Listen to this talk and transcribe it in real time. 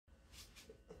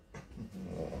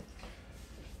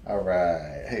All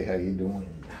right. Hey, how you doing?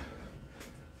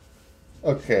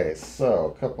 Okay,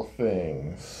 so a couple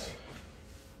things.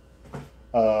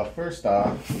 First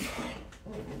off,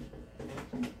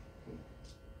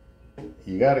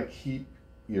 you got to keep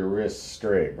your wrists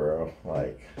straight, bro.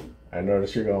 Like, I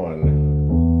notice you're going.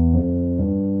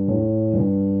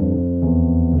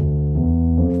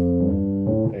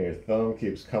 And your thumb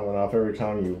keeps coming off every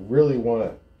time. You really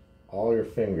want all your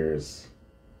fingers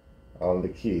on the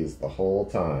keys the whole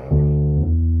time.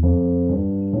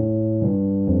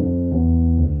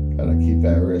 Gotta keep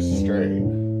that wrist straight.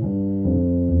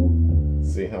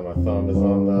 See how my thumb is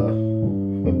on the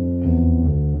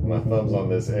my thumb's on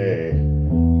this A and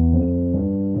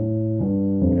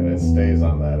it stays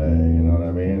on that A, you know what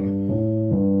I mean?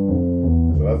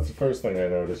 So that's the first thing I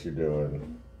notice you're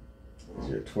doing is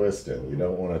you're twisting. You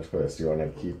don't want to twist. You want to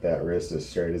keep that wrist as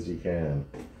straight as you can.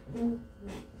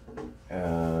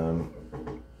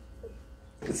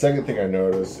 The second thing I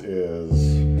notice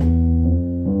is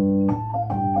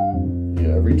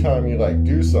every time you like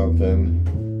do something,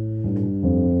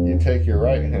 you take your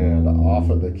right hand off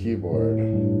of the keyboard. You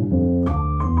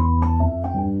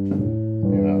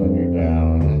know, then you're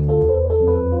down.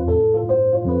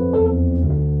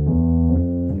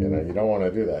 You know, you don't want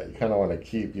to do that. You kind of want to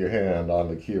keep your hand on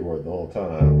the keyboard the whole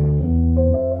time.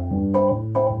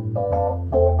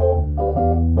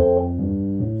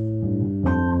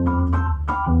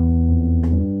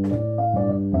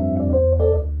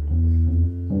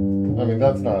 I mean,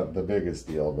 that's not the biggest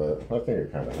deal, but I think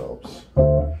it kind of helps.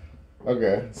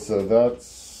 Okay, so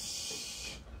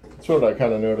that's what I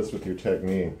kind of noticed with your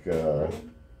technique. So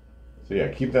yeah,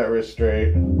 keep that wrist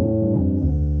straight.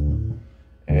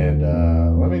 And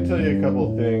let me tell you a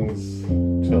couple things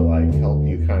to like help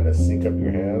you kind of sync up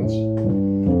your hands.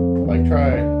 Like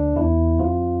try.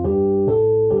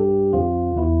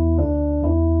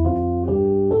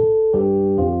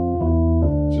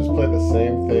 Just play the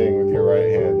same thing with your right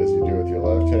hand as you do with your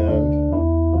left hand.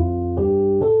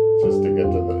 Just to get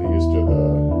to used to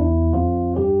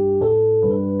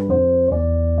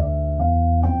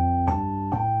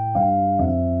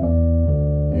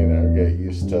get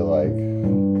used to like,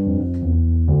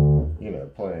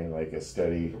 playing like a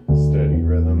steady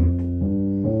rhythm.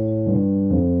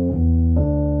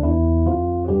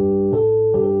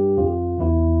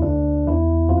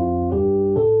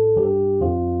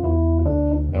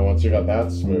 And once you got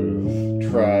that smooth,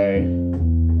 try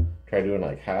doing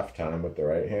like half time with the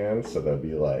right hand. So that'd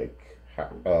be like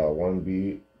one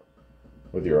beat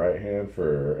with your right hand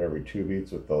for every 2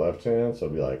 beats with the left hand. So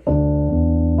it'd be like.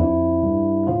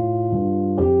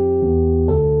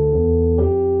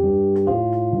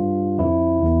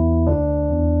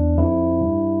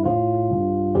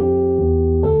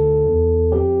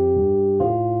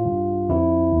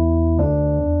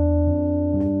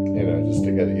 Just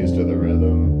to get used to the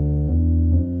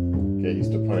rhythm. Get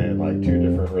used to playing like 2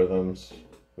 different rhythms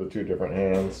with 2 different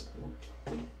hands.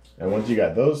 And once you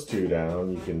got those 2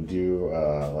 down, you can do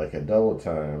like a double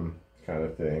time kind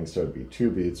of thing. So it'd be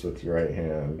 2 beats with your right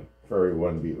hand for every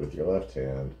 1 beat with your left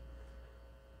hand,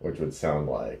 which would sound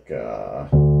like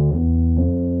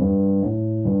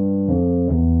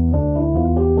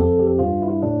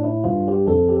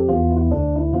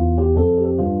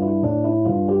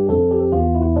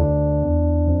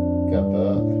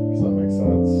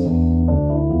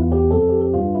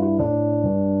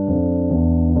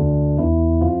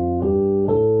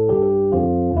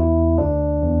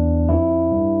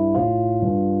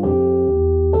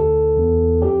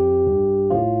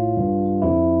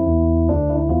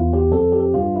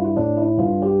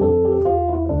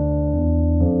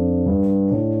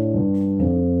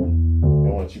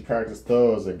practice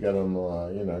those and get them,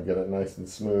 get it nice and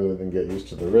smooth and get used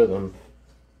to the rhythm,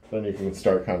 then you can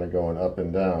start kind of going up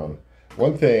and down.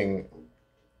 One thing,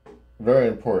 very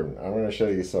important, I'm going to show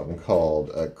you something called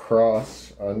a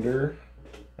cross under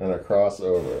and a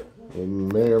crossover. You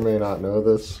may or may not know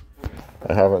this.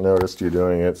 I haven't noticed you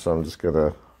doing it, so I'm just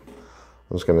gonna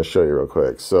show you real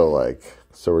quick. So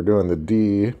we're doing the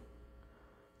D.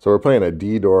 So we're playing a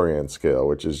D Dorian scale,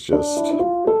 which is just.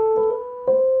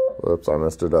 Whoops, I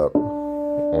messed it up.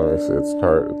 Let me see, it's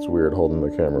hard. It's weird holding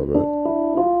the camera, but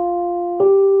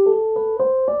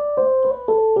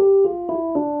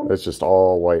it's just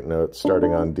all white notes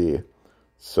starting on D.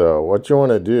 So what you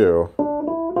want to do,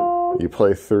 you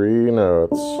play 3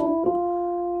 notes,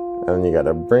 and you got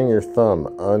to bring your thumb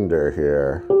under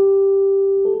here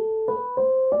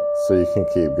so you can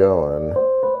keep going.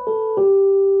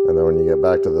 And then when you get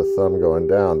back to the thumb going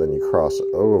down, then you cross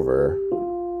over.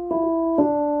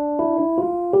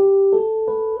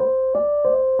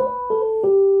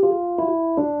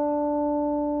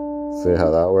 See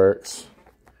how that works?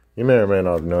 You may or may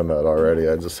not have known that already.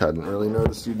 I just hadn't really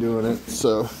noticed you doing it,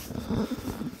 so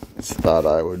just thought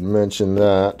I would mention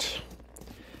that.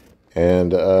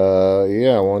 And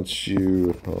yeah, once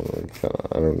you,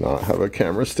 I do not have a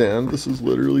camera stand. This is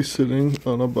literally sitting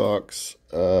on a box.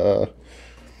 Yeah,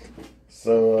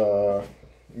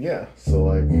 so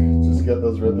like just get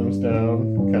those rhythms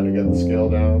down, kind of get the scale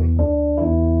down,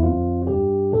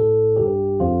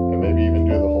 and maybe even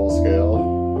do the whole scale.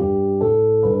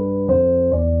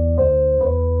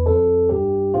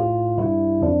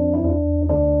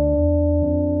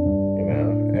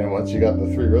 Once you got the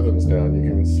 3 rhythms down, you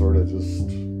can sort of just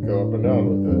go up and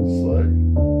down with it, just like.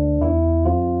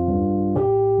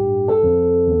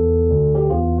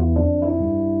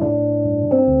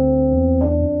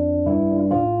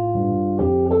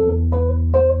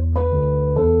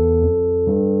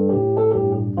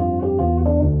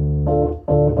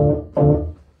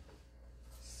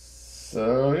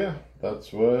 So yeah,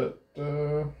 that's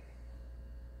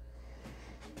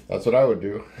what I would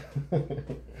do.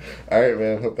 All right,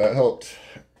 man. Hope that helped.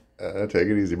 Take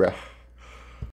it easy, bro.